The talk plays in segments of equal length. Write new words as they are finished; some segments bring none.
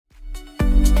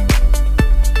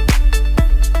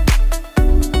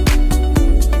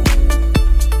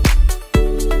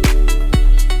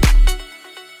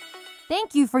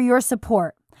for your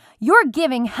support. Your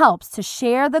giving helps to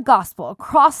share the gospel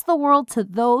across the world to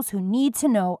those who need to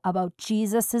know about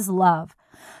Jesus' love.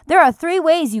 There are 3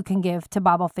 ways you can give to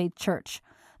Bible Faith Church.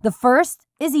 The first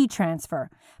is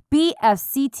e-transfer,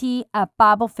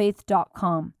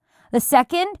 bfct@biblefaith.com. The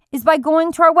second is by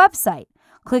going to our website.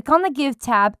 Click on the Give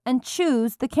tab and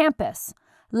choose the campus.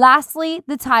 Lastly,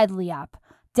 the Tidely app.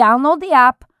 Download the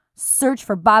app, search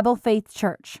for Bible Faith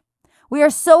Church. We are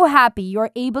so happy you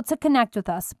are able to connect with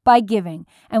us by giving,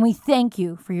 and we thank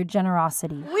you for your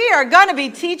generosity. We are going to be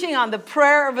teaching on the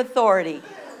prayer of authority.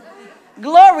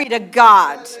 Glory to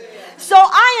God. So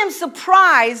I am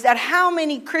surprised at how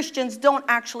many Christians don't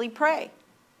actually pray.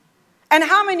 And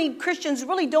how many Christians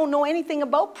really don't know anything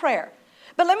about prayer.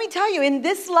 But let me tell you, in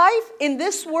this life, in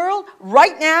this world,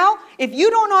 right now, if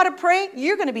you don't know how to pray,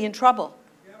 you're going to be in trouble.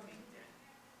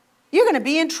 You're going to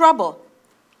be in trouble.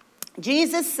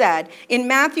 Jesus said in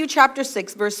Matthew chapter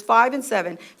 6, verse 5 and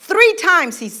 7, 3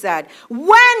 times he said,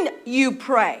 when you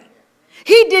pray.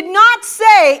 He did not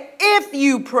say, if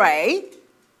you pray.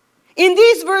 In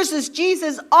these verses,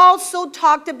 Jesus also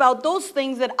talked about those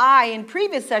things that I, in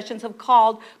previous sessions, have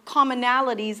called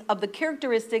commonalities of the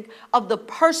characteristic of the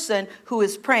person who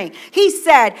is praying. He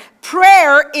said,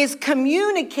 prayer is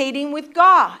communicating with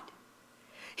God.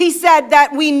 He said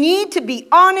that we need to be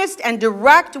honest and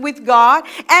direct with God.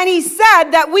 And he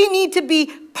said that we need to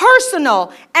be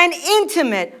personal and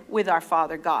intimate with our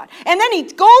Father God. And then he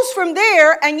goes from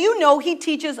there, and you know he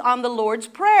teaches on the Lord's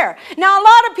Prayer. Now, a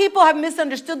lot of people have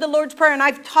misunderstood the Lord's Prayer, and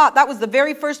I've taught, that was the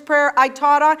very first prayer I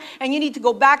taught on, and you need to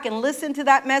go back and listen to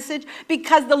that message,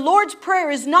 because the Lord's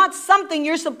Prayer is not something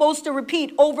you're supposed to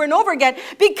repeat over and over again,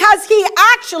 because he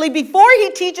actually, before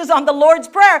he teaches on the Lord's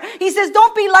Prayer, he says,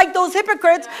 don't be like those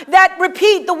hypocrites that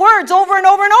repeat the words over and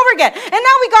over and over again. And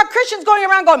now we got Christians going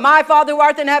around going, my Father who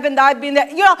art in heaven, thy be there.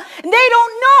 You know, they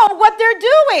don't know what they're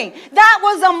doing. That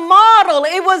was a model.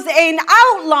 It was an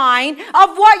outline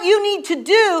of what you need to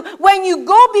do when you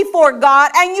go before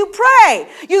God and you pray.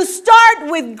 You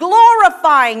start with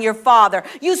glorifying your Father.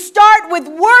 You start with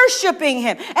worshiping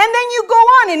him. And then you go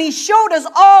on, and he showed us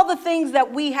all the things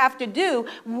that we have to do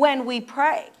when we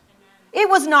pray. It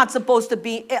was not supposed to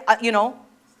be, you know,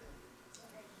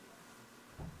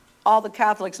 all the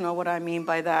Catholics know what I mean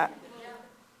by that.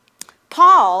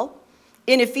 Paul,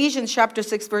 in Ephesians chapter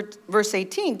 6, verse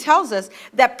 18, tells us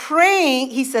that praying,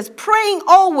 he says, praying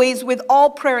always with all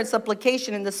prayer and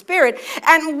supplication in the Spirit,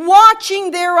 and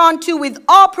watching thereunto with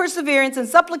all perseverance and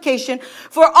supplication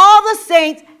for all the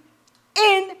saints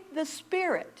in the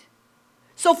Spirit.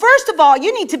 So first of all,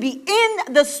 you need to be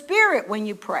in the Spirit when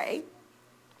you pray.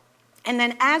 And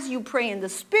then as you pray in the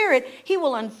Spirit, he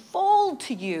will unfold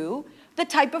to you the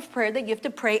type of prayer that you have to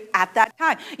pray at that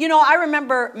time. You know, I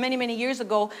remember many, many years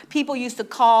ago, people used to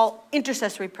call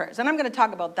intercessory prayers. And I'm going to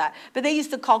talk about that. But they used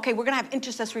to call, okay, we're going to have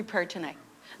intercessory prayer tonight.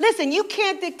 Listen, you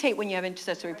can't dictate when you have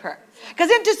intercessory prayer.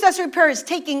 Because intercessory prayer is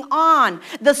taking on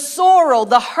the sorrow,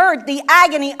 the hurt, the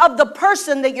agony of the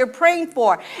person that you're praying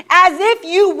for. As if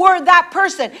you were that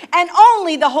person. And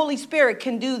only the Holy Spirit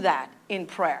can do that in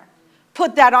prayer.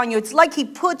 Put that on you. It's like he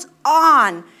puts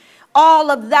on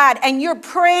all of that, and you're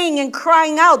praying and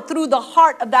crying out through the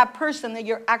heart of that person that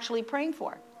you're actually praying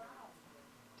for.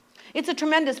 It's a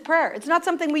tremendous prayer. It's not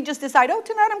something we just decide, oh,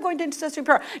 tonight I'm going to intercessory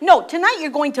prayer. No, tonight you're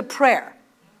going to prayer.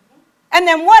 And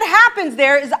then what happens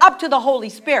there is up to the Holy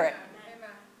Spirit.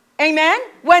 Amen?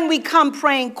 When we come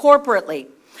praying corporately.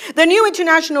 The New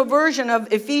International Version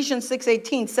of Ephesians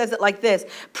 6:18 says it like this: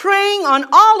 praying on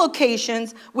all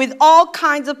occasions with all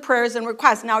kinds of prayers and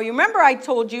requests. Now, you remember I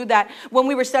told you that when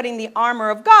we were studying the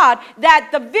armor of God, that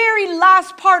the very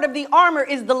last part of the armor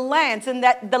is the lance, and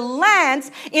that the lance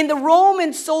in the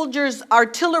Roman soldiers'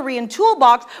 artillery and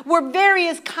toolbox were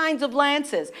various kinds of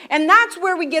lances. And that's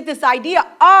where we get this idea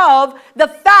of the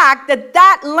fact that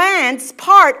that lance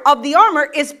part of the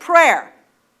armor is prayer.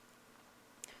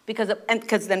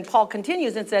 Because then Paul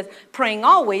continues and says, praying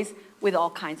always with all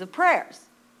kinds of prayers.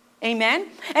 Amen?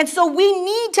 And so we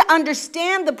need to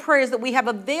understand the prayers that we have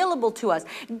available to us.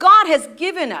 God has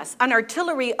given us an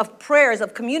artillery of prayers,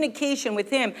 of communication with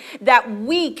him, that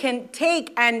we can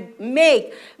take and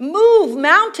move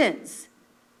mountains.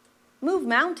 Move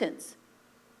mountains.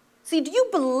 See, do you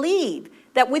believe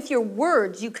that with your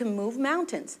words you can move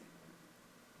mountains?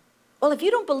 Well, if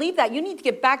you don't believe that, you need to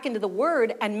get back into the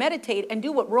Word and meditate and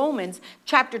do what Romans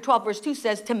chapter 12, verse 2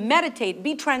 says, to meditate,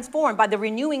 be transformed by the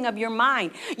renewing of your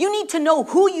mind. You need to know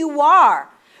who you are.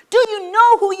 Do you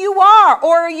know who you are?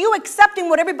 Or are you accepting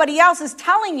what everybody else is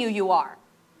telling you you are?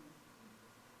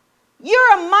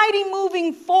 You're a mighty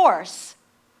moving force.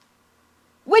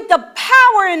 with the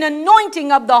power and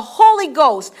anointing of the Holy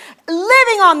Ghost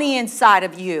living on the inside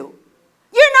of you.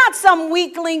 You're not some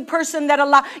weakling person that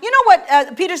allow. You know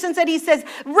what Peterson said? He says,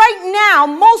 right now,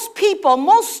 most people,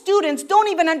 most students don't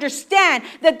even understand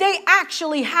that they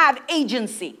actually have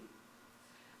agency.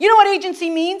 You know what agency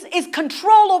means? It's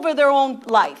control over their own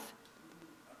life.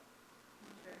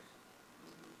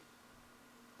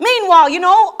 Meanwhile, you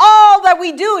know, all that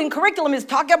we do in curriculum is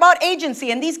talk about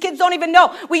agency, and these kids don't even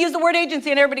know. We use the word agency,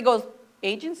 and everybody goes,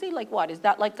 agency? Like what? Is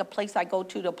that like a place I go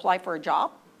to apply for a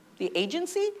job? The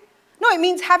agency? No, it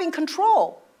means having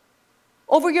control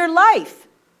over your life.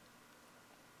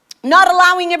 Not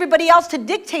allowing everybody else to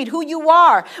dictate who you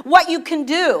are, what you can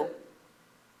do.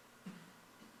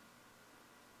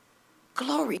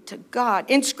 Glory to God.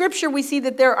 In Scripture, we see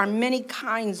that there are many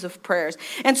kinds of prayers.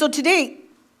 And so today,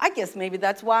 I guess maybe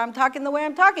that's why I'm talking the way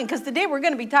I'm talking, because today we're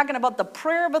going to be talking about the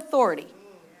prayer of authority.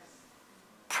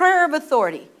 Prayer of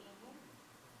authority.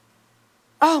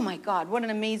 Oh my God, what an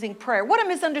amazing prayer. What a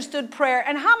misunderstood prayer,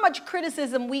 and how much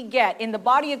criticism we get in the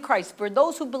body of Christ for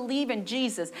those who believe in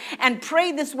Jesus and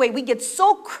pray this way. We get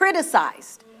so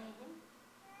criticized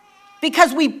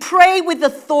because we pray with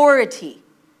authority.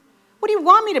 What do you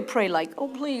want me to pray like? Oh,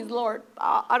 please, Lord,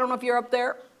 I don't know if you're up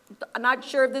there. I'm not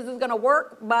sure if this is going to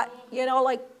work, but, you know,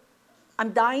 like,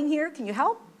 I'm dying here. Can you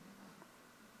help?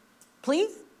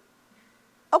 Please?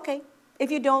 Okay.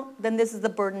 If you don't, then this is the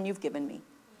burden you've given me.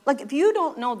 Like, if you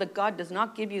don't know that God does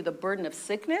not give you the burden of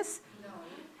sickness,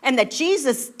 and that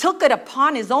Jesus took it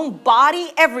upon his own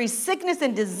body, every sickness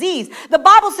and disease. The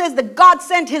Bible says that God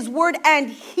sent his word and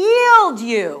healed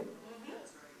you.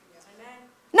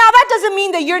 Now, that doesn't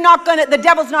mean that the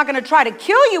devil's not going to try to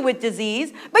kill you with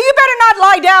disease, but you better not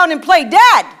lie down and play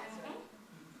dead.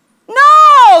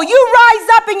 No, you rise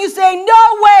up and you say,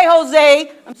 no way,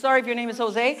 Jose. I'm sorry if your name is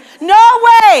Jose. No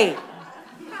way.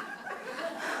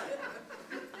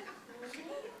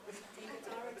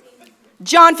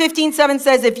 John 15:7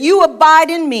 says, if you abide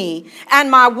in me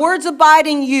and my words abide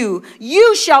in you,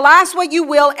 you shall ask what you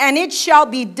will and it shall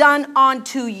be done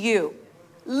unto you.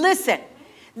 Listen,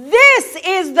 this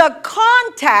is the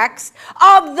context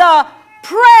of the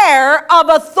prayer of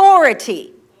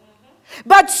authority.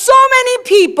 But so many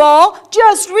people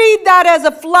just read that as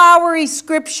a flowery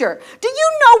scripture. Do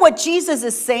you know what Jesus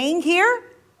is saying here?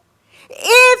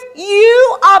 If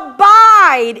you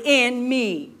abide in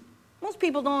me. Most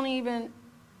people don't even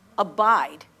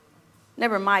abide,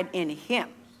 never mind in him.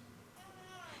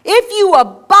 If you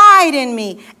abide in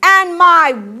me and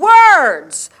my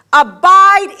words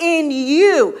abide in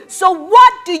you. So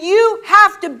what do you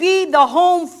have to be the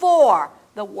home for?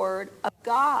 The word of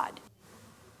God.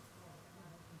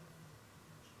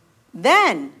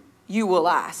 Then you will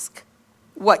ask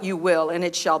what you will, and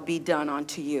it shall be done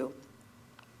unto you.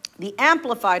 The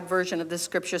Amplified version of this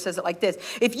scripture says it like this.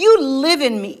 If you live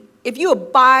in me, if you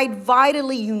abide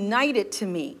vitally united to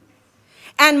me,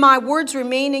 and my words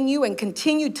remain in you and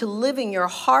continue to live in your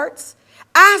hearts,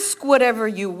 ask whatever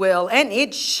you will, and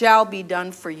it shall be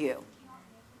done for you.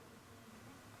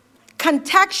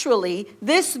 Contextually,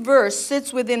 this verse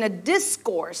sits within a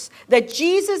discourse that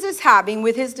Jesus is having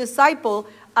with his disciple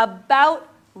about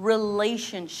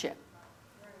relationship.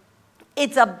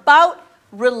 It's about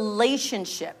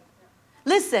relationship.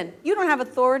 Listen, you don't have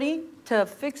authority to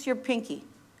fix your pinky.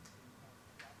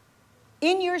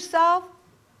 In yourself,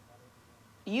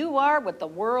 you are what the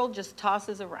world just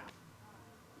tosses around.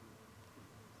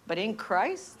 But in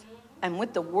Christ, and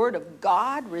with the word of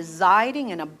God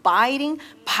residing and abiding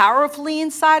powerfully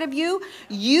inside of you,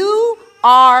 you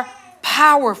are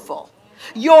powerful.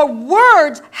 Your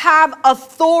words have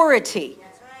authority.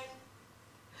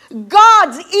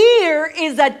 God's ear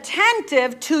is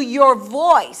attentive to your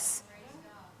voice.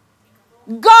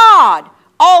 God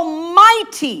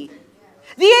Almighty.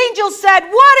 The angel said,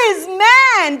 what is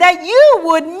man that you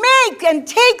would make and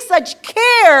take such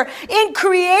care in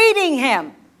creating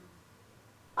him?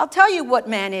 I'll tell you what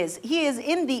man is. He is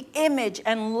in the image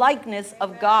and likeness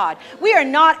of God. We are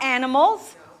not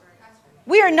animals.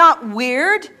 We are not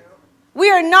weird. We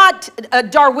are not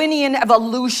Darwinian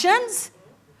evolutions.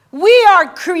 We are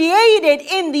created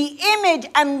in the image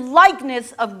and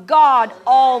likeness of God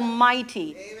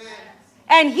Almighty. Amen.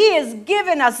 And he has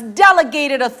given us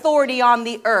delegated authority on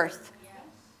the earth. Yes.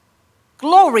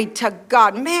 Glory to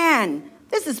God. Man,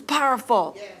 this is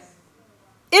powerful. Yes.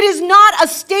 It is not a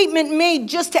statement made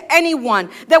just to anyone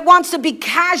that wants to be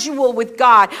casual with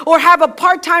God or have a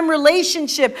part-time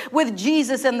relationship with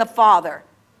Jesus and the Father.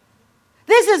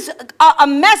 This is a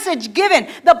message given.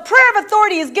 The prayer of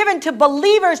authority is given to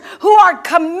believers who are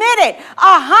committed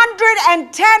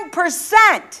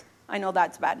 110%. I know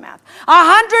that's bad math.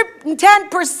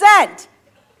 110%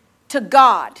 to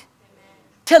God.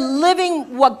 To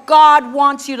living what God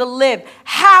wants you to live,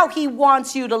 how he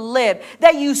wants you to live,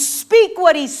 that you speak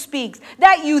what he speaks,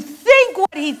 that you think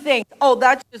what he thinks. Oh,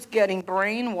 that's just getting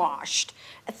brainwashed.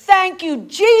 Thank you,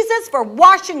 Jesus, for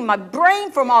washing my brain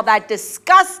from all that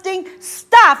disgusting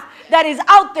stuff that is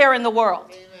out there in the world.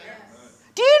 Amen.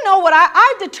 Do you know what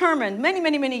I determined many,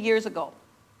 many, many years ago?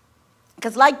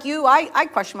 Because like you, I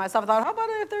questioned myself. I thought, how about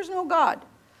if there's no God?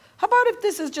 How about if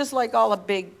this is just like all a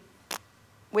big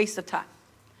waste of time?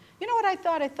 You know what I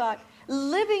thought? I thought,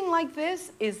 living like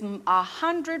this is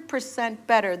 100%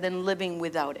 better than living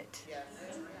without it. Yes.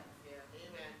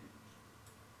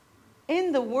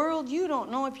 In the world, you don't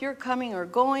know if you're coming or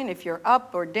going, if you're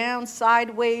up or down,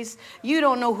 sideways. You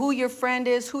don't know who your friend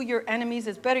is, who your enemies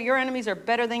is better. Your enemies are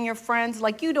better than your friends.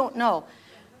 Like, you don't know.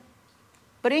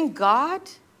 But in God,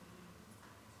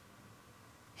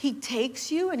 he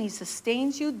takes you and he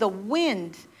sustains you. The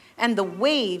wind and the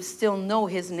waves still know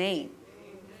his name.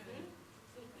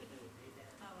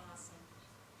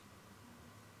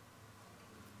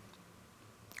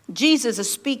 Jesus is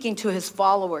speaking to his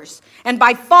followers. And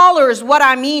by followers, what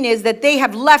I mean is that they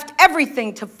have left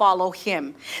everything to follow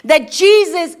him. That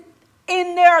Jesus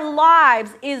in their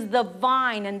lives is the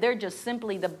vine, and they're just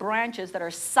simply the branches that are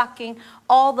sucking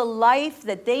all the life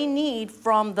that they need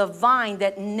from the vine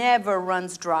that never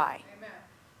runs dry. Amen.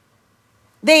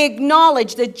 They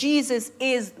acknowledge that Jesus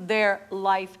is their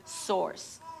life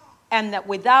source, and that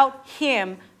without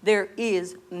him, there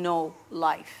is no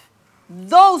life.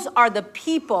 Those are the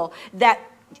people that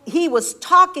he was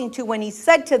talking to when he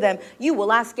said to them, you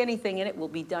will ask anything and it will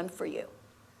be done for you.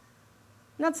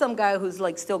 Not some guy who's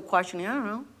like still questioning, I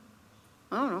don't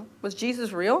know. Was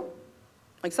Jesus real?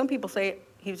 Like some people say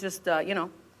he was just,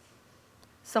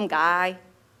 some guy,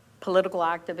 political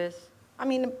activist. I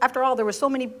mean, after all, there were so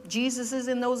many Jesuses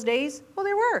in those days. Well,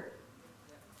 there were.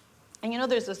 And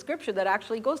there's a scripture that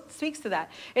actually speaks to that.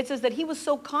 It says that he was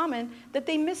so common that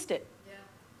they missed it.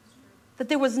 That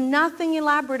there was nothing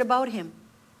elaborate about him.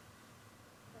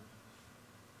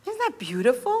 Isn't that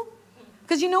beautiful?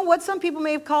 Because you know what? Some people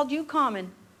may have called you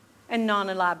common and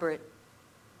non-elaborate.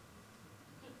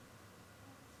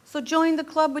 So join the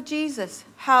club with Jesus.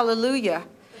 Hallelujah.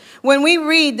 When we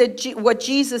read what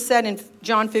Jesus said in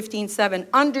John 15:7,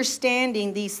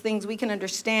 understanding these things, we can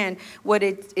understand what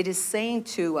it is saying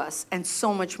to us and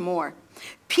so much more.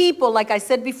 People, like I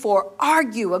said before,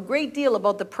 argue a great deal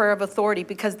about the prayer of authority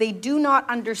because they do not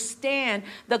understand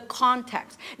the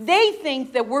context. They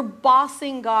think that we're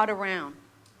bossing God around.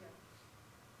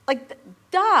 Like,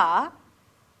 that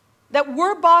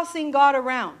we're bossing God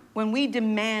around when we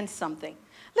demand something.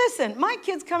 Listen, my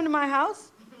kids come to my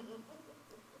house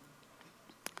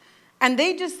and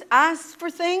they just ask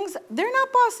for things. They're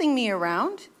not bossing me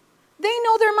around. They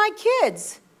know they're my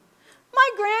kids. My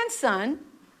grandson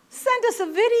sent us a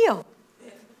video.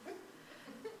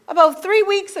 About 3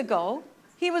 weeks ago,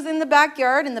 he was in the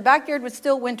backyard, and the backyard was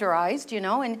still winterized,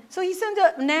 and so he sent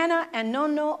Nana and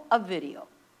Nono a video.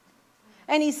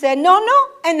 And he said, Nono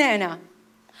and Nana,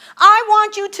 I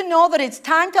want you to know that it's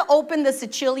time to open the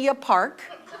Sicilia Park,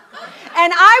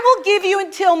 and I will give you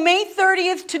until May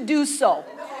 30th to do so.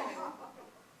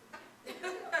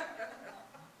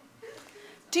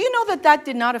 Do you know that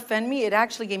did not offend me? It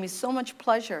actually gave me so much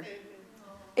pleasure.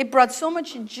 It brought so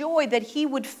much joy that he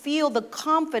would feel the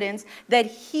confidence that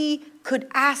he could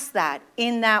ask that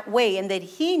in that way and that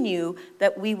he knew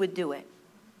that we would do it.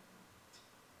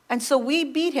 And so we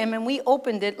beat him and we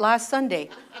opened it last Sunday.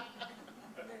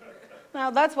 Now,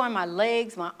 that's why my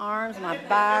legs, my arms, my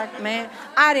back, man,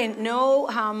 I didn't know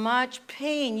how much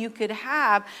pain you could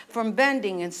have from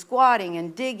bending and squatting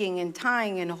and digging and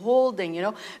tying and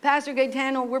holding, Pastor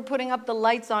Gaetano, we're putting up the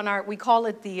lights on we call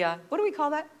it the, what do we call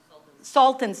that?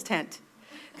 Sultan's tent.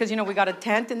 Because, we got a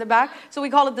tent in the back. So we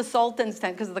call it the Sultan's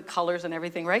tent because of the colors and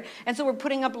everything, right? And so we're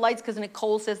putting up lights because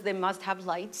Nicole says they must have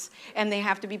lights and they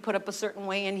have to be put up a certain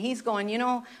way. And he's going,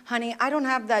 honey, I don't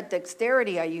have that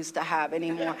dexterity I used to have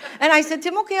anymore. And I said to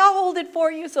him, okay, I'll hold it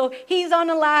for you. So he's on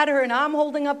a ladder and I'm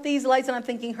holding up these lights and I'm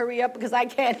thinking, hurry up because I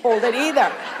can't hold it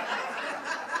either.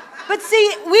 But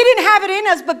see, we didn't have it in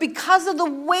us, but because of the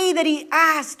way that he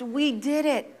asked, we did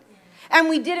it. And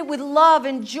we did it with love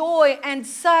and joy and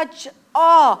such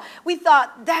awe. We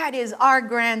thought, that is our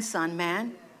grandson,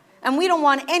 man. And we don't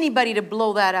want anybody to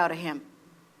blow that out of him.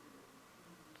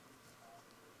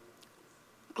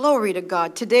 Glory to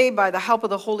God. Today, by the help of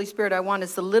the Holy Spirit, I want to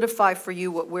solidify for you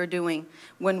what we're doing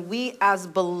when we as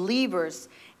believers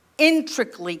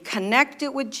intricately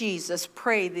connected with Jesus,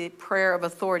 pray the prayer of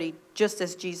authority, just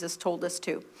as Jesus told us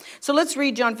to. So let's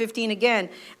read John 15 again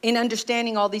in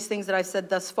understanding all these things that I've said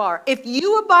thus far. If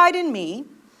you abide in me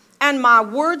and my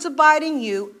words abide in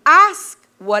you, ask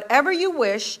whatever you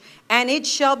wish, and it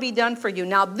shall be done for you.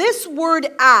 Now, this word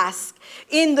ask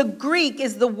in the Greek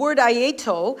is the word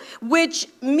aieto, which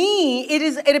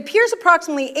it appears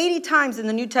approximately 80 times in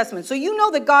the New Testament. So you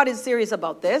know that God is serious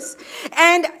about this.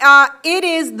 And it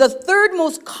is the third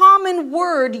most common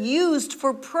word used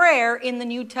for prayer in the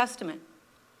New Testament.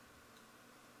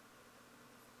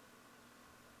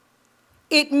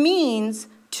 It means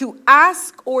to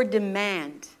ask or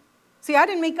demand. See, I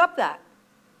didn't make up that.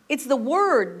 It's the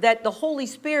word that the Holy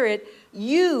Spirit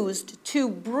used to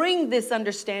bring this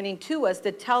understanding to us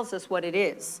that tells us what it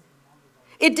is.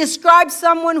 It describes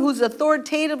someone who's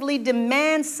authoritatively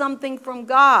demands something from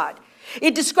God.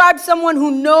 It describes someone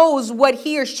who knows what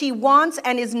he or she wants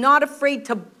and is not afraid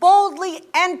to boldly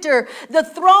enter the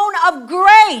throne of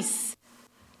grace.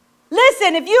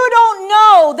 Listen, if you don't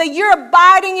know that you're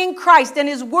abiding in Christ and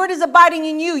his word is abiding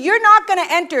in you, you're not going to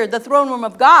enter the throne room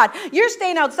of God. You're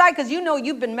staying outside because you know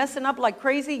you've been messing up like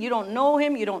crazy. You don't know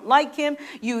him. You don't like him.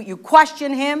 You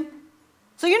question him.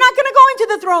 So you're not going to go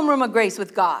into the throne room of grace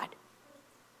with God.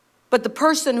 But the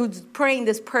person who's praying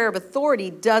this prayer of authority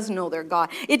does know their God.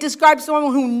 It describes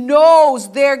someone who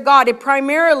knows their God.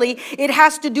 It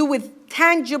has to do with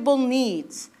tangible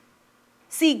needs.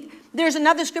 See, there's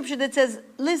another scripture that says,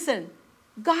 listen,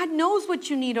 God knows what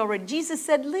you need already. Jesus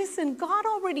said, listen, God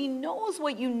already knows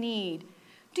what you need.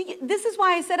 This is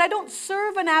why I said I don't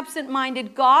serve an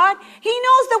absent-minded God. He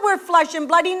knows that we're flesh and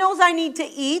blood. He knows I need to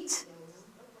eat.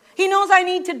 He knows I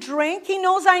need to drink. He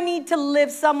knows I need to live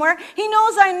somewhere. He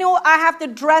knows I have to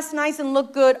dress nice and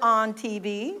look good on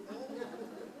TV.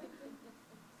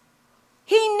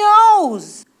 He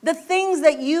knows the things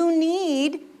that you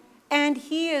need, and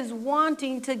he is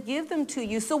wanting to give them to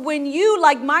you. So when you,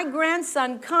 like my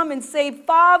grandson, come and say,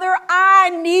 Father, I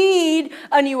need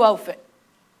a new outfit.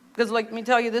 Because let me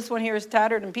tell you, this one here is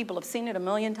tattered and people have seen it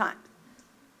 1,000,000 times.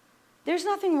 There's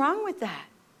nothing wrong with that.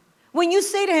 When you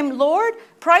say to him, Lord,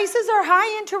 prices are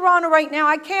high in Toronto right now.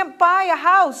 I can't buy a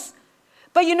house.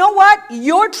 But you know what?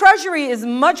 Your treasury is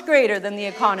much greater than the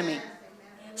economy.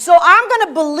 So I'm going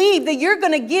to believe that you're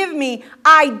going to give me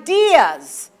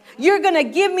ideas. You're going to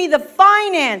give me the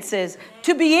finances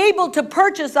to be able to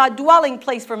purchase a dwelling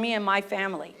place for me and my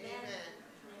family.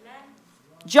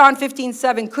 John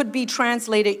 15:7 could be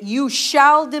translated, you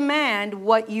shall demand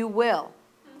what you will.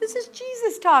 This is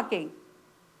Jesus talking.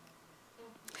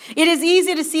 It is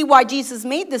easy to see why Jesus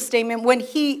made this statement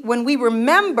when we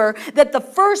remember that the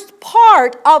first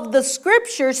part of the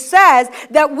scripture says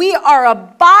that we are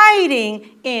abiding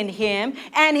in him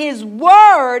and his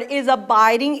word is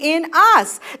abiding in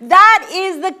us. That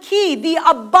is the key. The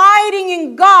abiding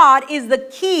in God is the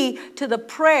key to the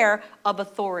prayer of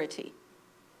authority.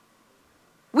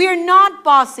 We are not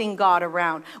bossing God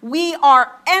around. We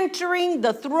are entering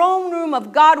the throne room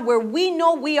of God where we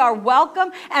know we are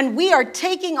welcome and we are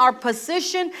taking our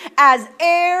position as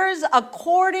heirs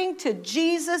according to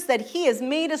Jesus, that he has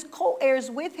made us co-heirs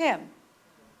with him.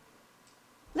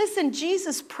 Listen,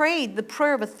 Jesus prayed the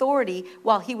prayer of authority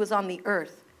while he was on the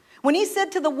earth. When he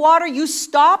said to the water, you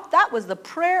stop, that was the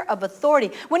prayer of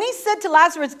authority. When he said to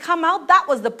Lazarus, come out, that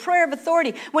was the prayer of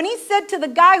authority. When he said to the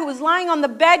guy who was lying on the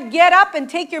bed, get up and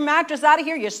take your mattress out of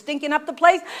here, you're stinking up the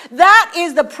place, that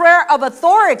is the prayer of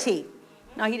authority.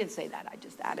 No, he didn't say that. I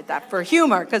just added that for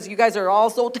humor because you guys are all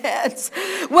so tense.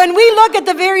 When we look at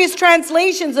the various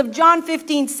translations of John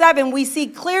 15:7, we see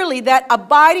clearly that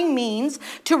abiding means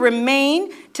to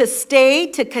remain, to stay,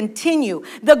 to continue.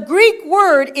 The Greek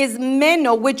word is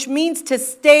meno, which means to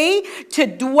stay, to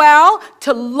dwell,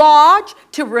 to lodge,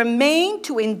 to remain,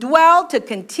 to indwell, to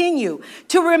continue,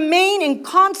 to remain in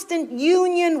constant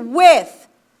union with,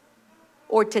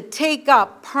 or to take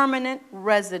up permanent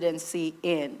residency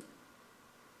in.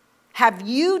 Have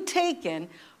you taken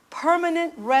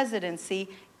permanent residency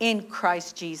in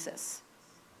Christ Jesus?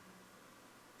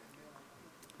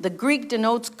 The Greek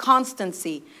denotes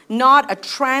constancy, not a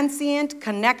transient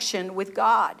connection with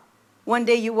God. One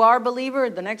day you are a believer,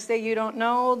 the next day you don't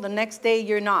know, the next day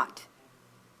you're not.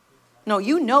 No,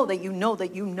 you know that you know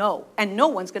that you know, and no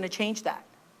one's going to change that.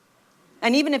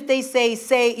 And even if they say,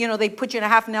 they put you in a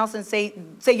half Nelson and say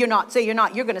you're not,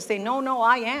 you're going to say, no,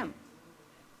 I am.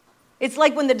 It's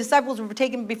like when the disciples were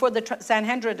taken before the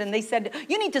Sanhedrin and they said,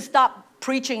 you need to stop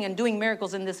preaching and doing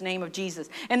miracles in this name of Jesus.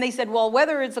 And they said, well,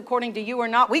 whether it's according to you or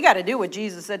not, we got to do what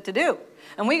Jesus said to do.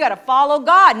 And we got to follow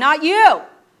God, not you.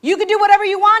 You can do whatever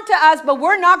you want to us, but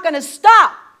we're not going to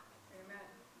stop. Amen.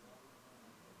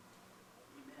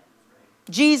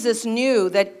 Jesus knew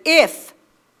that if,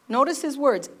 notice his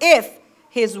words, if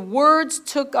his words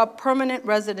took up permanent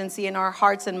residency in our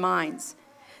hearts and minds,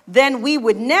 then we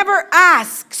would never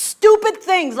ask stupid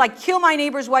things like kill my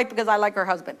neighbor's wife because I like her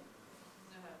husband.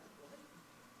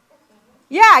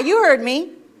 Yeah, you heard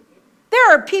me.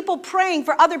 There are people praying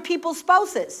for other people's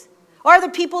spouses, or other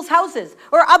people's houses,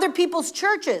 or other people's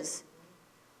churches.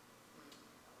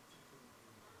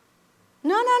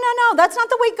 No. That's not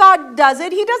the way God does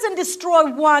it. He doesn't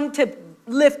destroy one to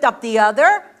lift up the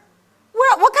other.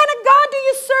 What kind of God do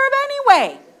you serve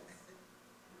anyway?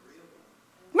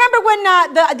 Remember when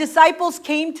the disciples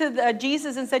came to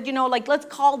Jesus and said, let's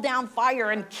call down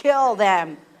fire and kill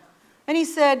them. And he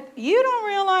said, you don't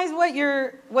realize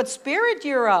what spirit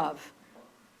you're of.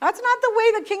 That's not the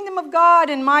way the kingdom of God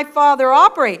and my Father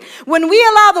operate. When we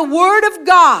allow the Word of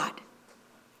God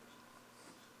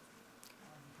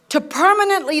to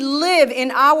permanently live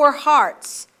in our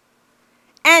hearts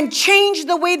and change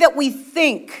the way that we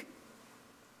think,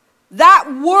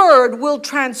 that word will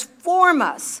transform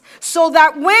us so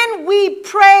that when we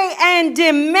pray and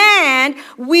demand,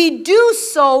 we do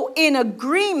so in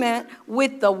agreement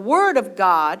with the Word of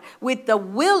God, with the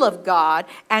will of God,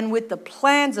 and with the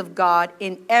plans of God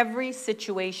in every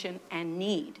situation and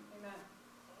need. Amen.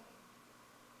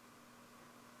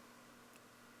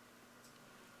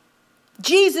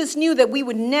 Jesus knew that we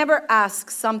would never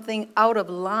ask something out of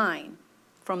line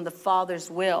from the Father's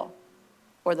will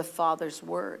or the Father's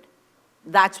word.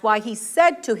 That's why he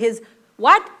said to his,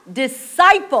 what?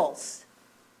 Disciples.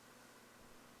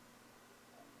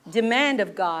 Demand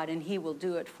of God and he will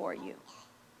do it for you.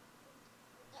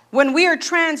 When we are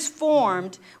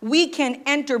transformed, we can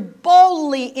enter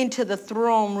boldly into the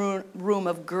throne room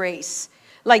of grace.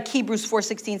 Like Hebrews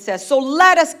 4:16 says, so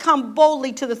let us come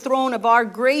boldly to the throne of our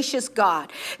gracious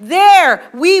God. There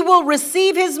we will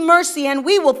receive his mercy and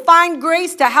we will find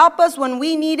grace to help us when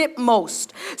we need it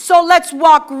most. So let's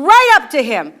walk right up to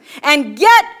him and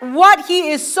get what he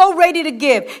is so ready to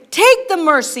give. Take the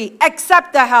mercy,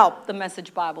 accept the help, the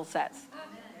Message Bible says.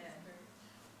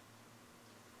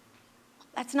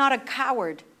 That's not a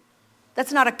coward.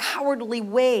 That's not a cowardly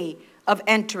way of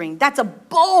entering. That's a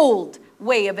bold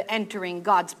way of entering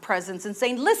God's presence and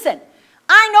saying, listen,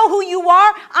 I know who you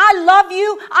are. I love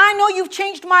you. I know you've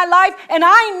changed my life, and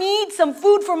I need some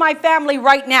food for my family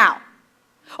right now.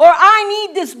 Or I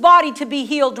need this body to be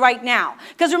healed right now.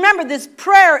 Because remember, this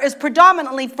prayer is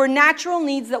predominantly for natural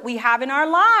needs that we have in our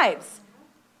lives.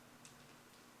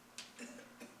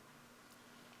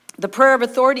 The prayer of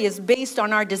authority is based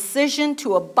on our decision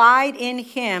to abide in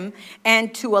him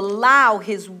and to allow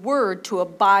his word to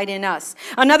abide in us.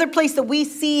 Another place that we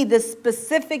see this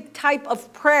specific type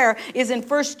of prayer is in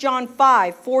 1 John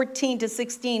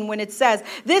 5:14-16, when it says,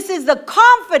 this is the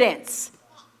confidence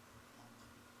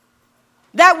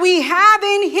that we have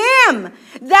in him,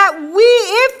 that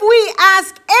if we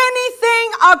ask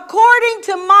anything according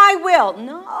to my will,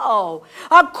 no,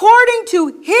 according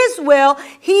to his will,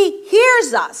 he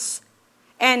hears us.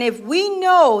 And if we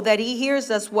know that he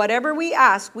hears us, whatever we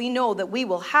ask, we know that we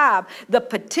will have the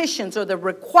petitions or the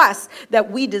requests that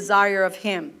we desire of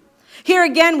him. Here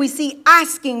again, we see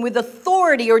asking with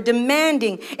authority or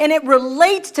demanding, and it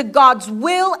relates to God's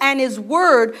will and his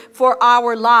word for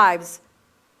our lives.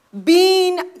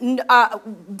 Being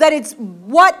that it's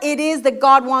what it is that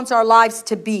God wants our lives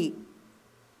to be.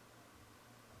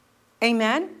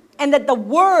 Amen? And that the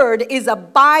word is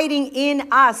abiding in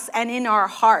us and in our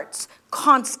hearts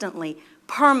constantly,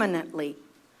 permanently.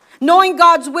 Knowing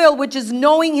God's will, which is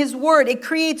knowing his word, it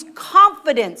creates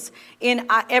confidence in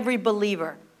every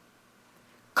believer.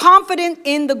 Confident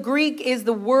in the Greek is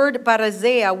the word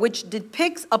parazea, which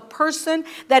depicts a person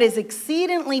that is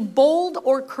exceedingly bold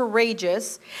or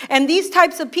courageous. And these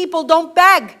types of people don't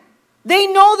beg. They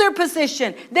know their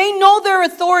position. They know their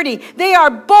authority. They are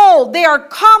bold. They are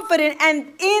confident and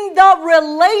in the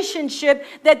relationship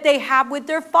that they have with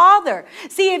their Father.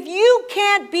 See, if you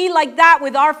can't be like that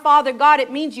with our Father God,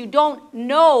 it means you don't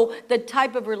know the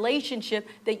type of relationship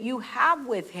that you have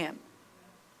with him.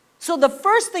 So the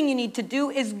first thing you need to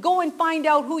do is go and find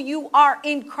out who you are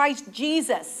in Christ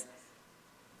Jesus.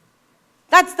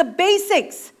 That's the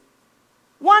basics.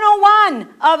 101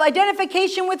 of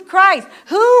identification with Christ.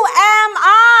 Who am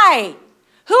I?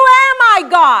 Who am I,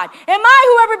 God? Am I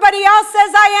who everybody else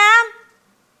says I am?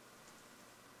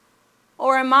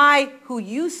 Or am I who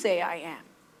you say I am?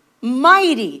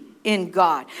 Mighty in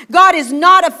God. God is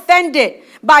not offended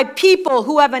by people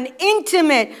who have an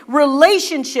intimate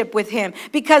relationship with him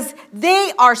because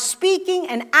they are speaking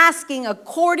and asking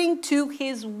according to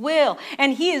his will.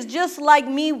 And he is just like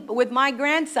me with my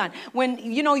grandson. When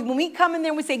we come in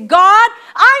there and we say, God,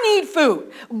 I need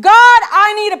food. God,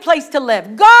 I need a place to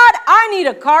live. God, I need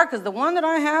a car because the one that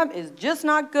I have is just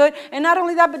not good. And not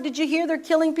only that, but did you hear they're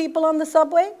killing people on the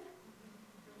subway?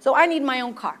 So I need my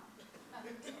own car.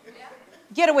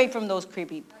 Get away from those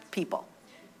creepy people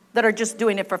that are just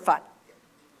doing it for fun.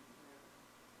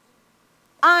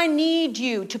 I need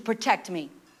you to protect me.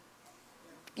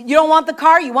 You don't want the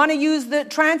car, you want to use the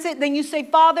transit, then you say,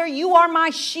 Father, you are my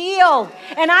shield.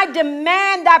 And I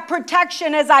demand that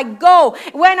protection as I go.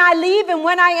 When I leave and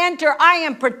when I enter, I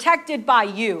am protected by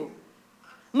you.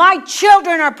 My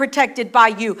children are protected by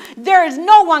you. There is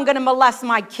no one going to molest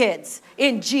my kids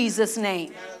in Jesus'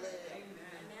 name.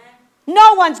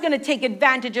 No one's going to take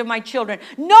advantage of my children.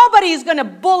 Nobody is going to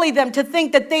bully them to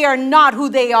think that they are not who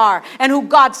they are and who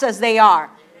God says they are.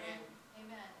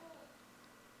 Amen.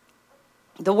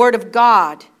 The Word of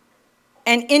God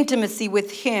and intimacy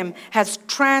with him has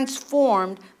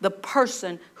transformed the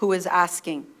person who is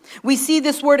asking. We see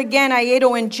this word again,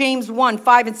 aido, in James 1,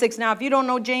 5 and 6. Now, if you don't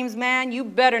know James, man, you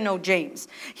better know James.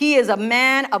 He is a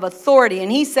man of authority.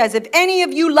 And he says, if any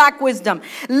of you lack wisdom,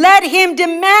 let him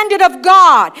demand it of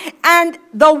God. And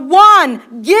the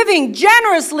one giving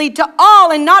generously to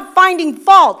all and not finding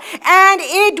fault. And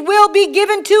it will be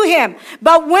given to him.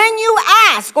 But when you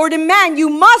ask or demand, you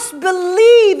must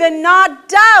believe and not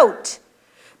doubt.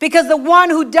 Because the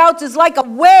one who doubts is like a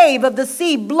wave of the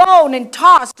sea blown and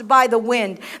tossed by the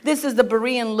wind. This is the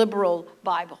Berean Liberal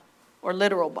Bible or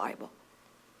Literal Bible.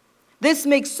 This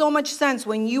makes so much sense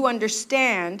when you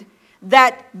understand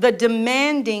that the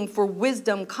demanding for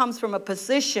wisdom comes from a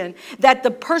position that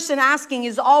the person asking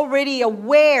is already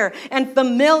aware and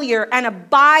familiar and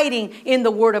abiding in the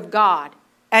Word of God.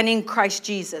 And in Christ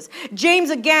Jesus. James,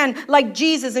 again, like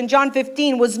Jesus in John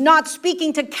 15, was not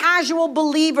speaking to casual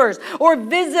believers or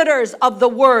visitors of the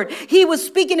word. He was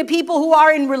speaking to people who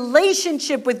are in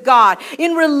relationship with God,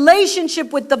 in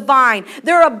relationship with the vine.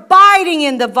 They're abiding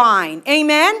in the vine.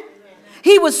 Amen?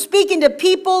 He was speaking to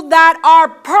people that are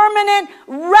permanent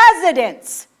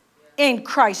residents in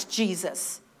Christ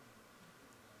Jesus.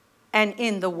 And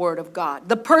in the Word of God.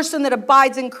 The person that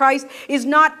abides in Christ is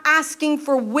not asking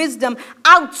for wisdom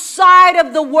outside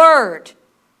of the Word.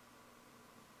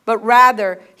 But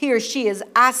rather, he or she is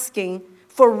asking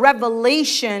for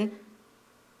revelation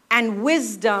and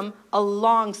wisdom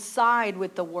alongside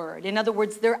with the Word. In other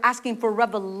words, they're asking for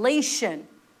revelation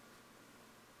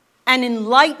and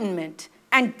enlightenment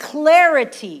and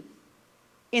clarity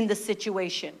in the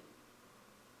situation.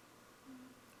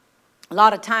 A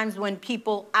lot of times when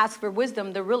people ask for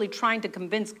wisdom, they're really trying to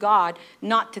convince God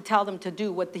not to tell them to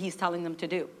do what he's telling them to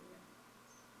do.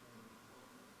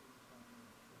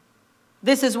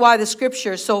 This is why the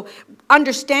scripture, so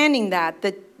understanding that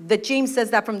James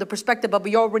says that from the perspective of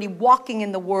you're already walking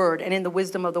in the word and in the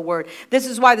wisdom of the word. This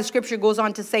is why the scripture goes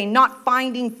on to say, not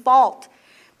finding fault.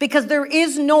 Because there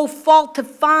is no fault to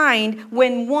find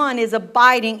when one is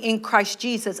abiding in Christ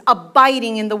Jesus,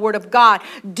 abiding in the Word of God,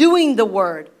 doing the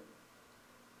Word.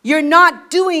 You're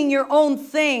not doing your own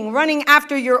thing, running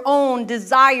after your own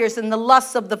desires and the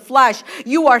lusts of the flesh.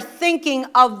 You are thinking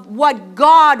of what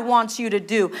God wants you to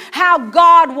do, how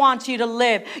God wants you to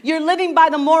live. You're living by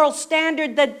the moral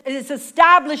standard that is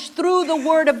established through the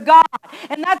Word of God.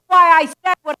 And that's why I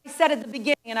said what I said at the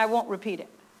beginning, and I won't repeat it.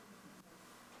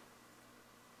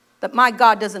 That my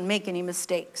God doesn't make any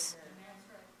mistakes.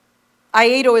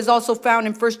 Aido is also found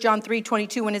in 1 John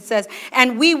 3:22 when it says,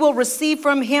 and we will receive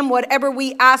from him whatever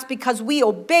we ask because we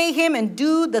obey him and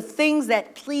do the things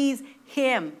that please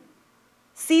him.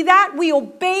 See that? We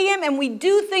obey him and we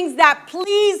do things that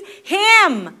please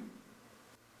him.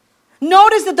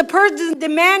 Notice that the person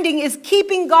demanding is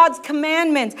keeping God's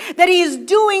commandments, that he is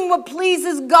doing what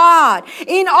pleases God.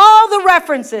 In all the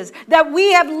references that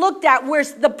we have looked at where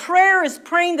the prayer is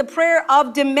praying the prayer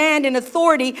of demand and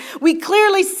authority, we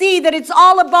clearly see that it's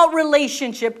all about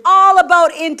relationship, all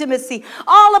about intimacy,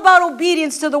 all about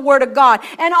obedience to the Word of God,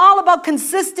 and all about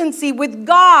consistency with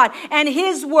God and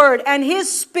his Word and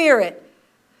his Spirit.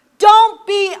 Don't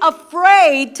be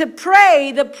afraid to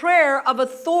pray the prayer of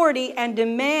authority and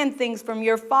demand things from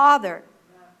your Father.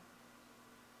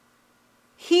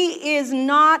 He is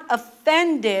not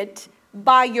offended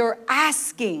by your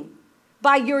asking,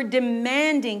 by your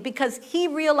demanding, because he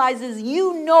realizes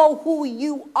you know who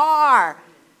you are.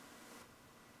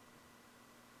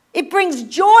 It brings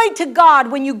joy to God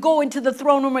when you go into the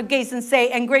throne room of grace and say,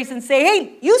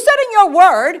 hey, you said in your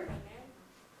word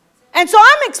And so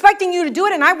I'm expecting you to do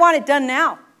it, and I want it done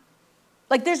now.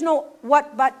 Like there's no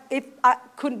what, but, if,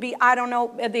 couldn't be, I don't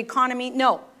know, the economy.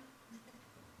 No.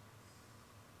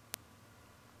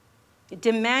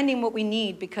 Demanding what we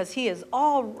need because he is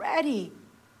already,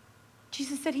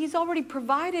 Jesus said he's already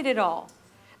provided it all.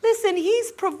 Listen,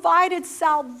 he's provided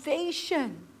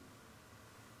salvation.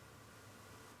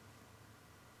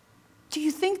 Do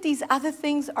you think these other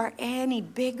things are any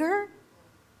bigger?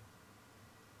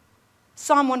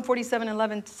 Psalm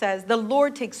 147:11 says, the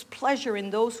Lord takes pleasure in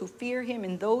those who fear him,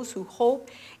 in those who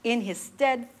hope in his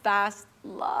steadfast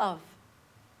love.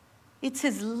 It's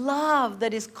his love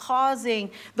that is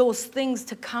causing those things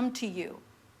to come to you.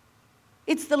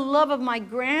 It's the love of my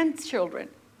grandchildren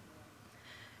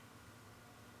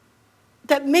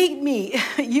that made me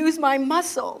use my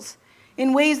muscles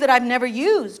in ways that I've never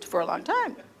used for a long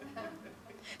time.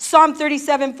 Psalm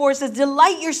 37:4 says,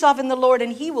 delight yourself in the Lord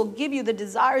and he will give you the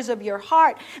desires of your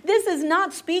heart. This is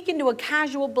not speaking to a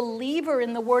casual believer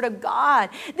in the Word of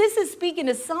God. This is speaking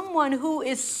to someone who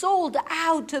is sold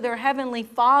out to their Heavenly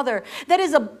Father, that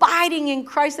is abiding in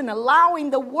Christ and allowing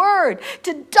the Word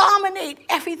to dominate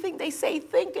everything they say,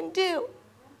 think, and do.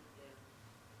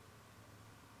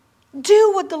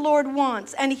 Do what the Lord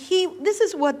wants. And this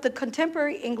is what the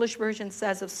contemporary English version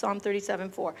says of Psalm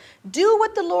 37:4. Do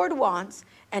what the Lord wants,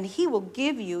 and he will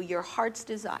give you your heart's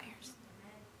desires.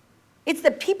 It's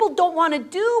that people don't want to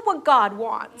do what God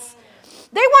wants.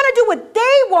 They want to do what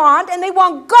they want, and they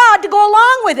want God to go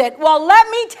along with it. Well, let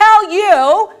me tell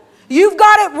you, you've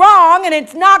got it wrong, and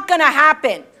it's not going to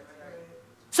happen.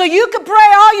 So you can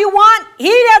pray all you want.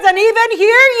 He doesn't even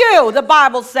hear you, the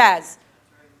Bible says.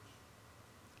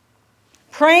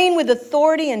 Praying with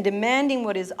authority and demanding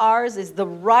what is ours is the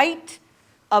right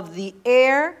of the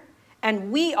heir,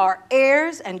 and we are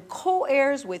heirs and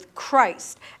co-heirs with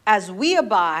Christ as we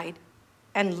abide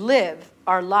and live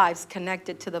our lives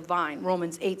connected to the vine.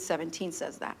 Romans 8:17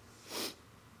 says that.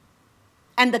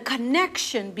 And the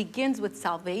connection begins with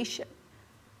salvation.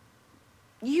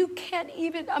 You can't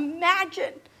even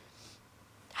imagine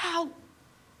how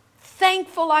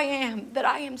thankful I am that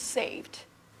I am saved.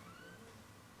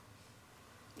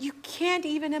 You can't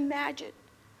even imagine.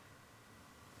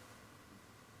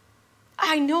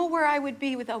 I know where I would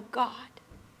be without God.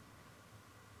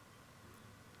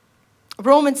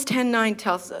 Romans 10:9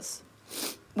 tells us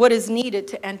what is needed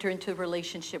to enter into a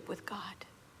relationship with God.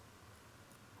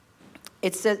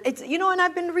 It says, and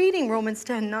I've been reading Romans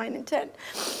 10:9 and 10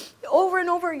 over and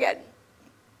over again.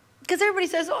 Because everybody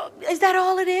says, oh, is that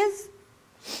all it is?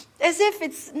 As if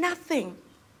it's nothing.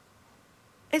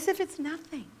 As if it's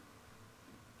nothing.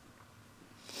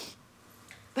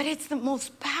 But it's the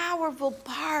most powerful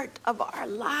part of our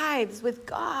lives with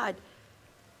God.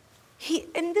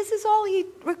 And this is all he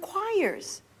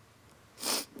requires.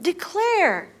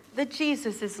 Declare that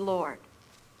Jesus is Lord.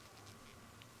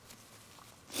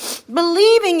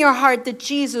 Believe in your heart that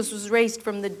Jesus was raised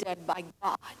from the dead by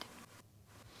God.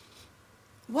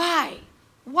 Why?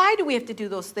 Why do we have to do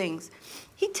those things?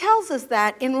 He tells us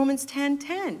that in Romans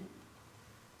 10:10.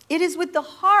 It is with the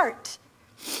heart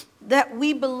that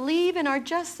we believe and are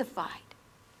justified.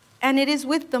 And it is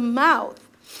with the mouth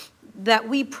that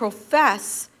we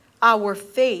profess our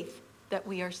faith that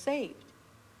we are saved.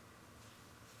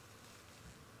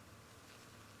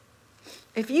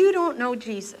 If you don't know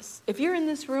Jesus, if you're in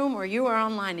this room or you are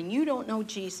online and you don't know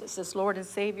Jesus as Lord and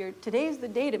Savior, today is the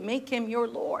day to make him your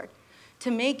Lord,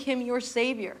 to make him your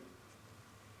Savior.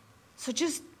 So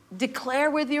just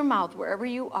declare with your mouth wherever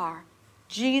you are,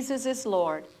 Jesus is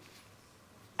Lord.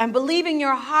 And believe in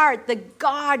your heart that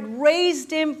God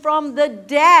raised him from the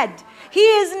dead. He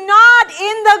is not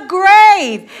in the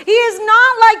grave. He is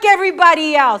not like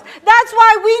everybody else. That's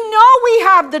why we know we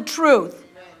have the truth.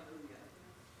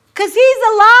 Because he's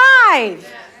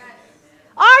alive.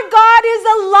 Our God is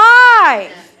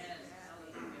alive.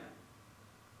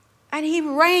 And he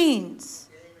reigns.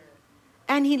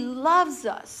 And he loves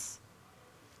us.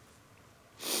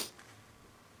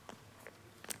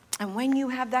 And when you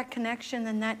have that connection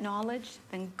and that knowledge,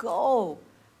 then go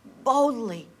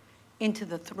boldly into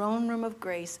the throne room of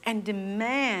grace and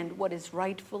demand what is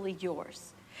rightfully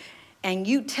yours. And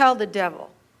you tell the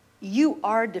devil, you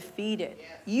are defeated.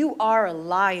 You are a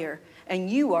liar.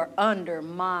 And you are under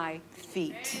my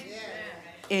feet.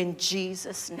 In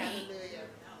Jesus' name.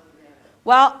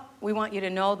 Well, we want you to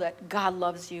know that God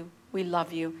loves you. We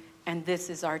love you. And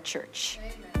this is our church.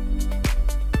 Amen.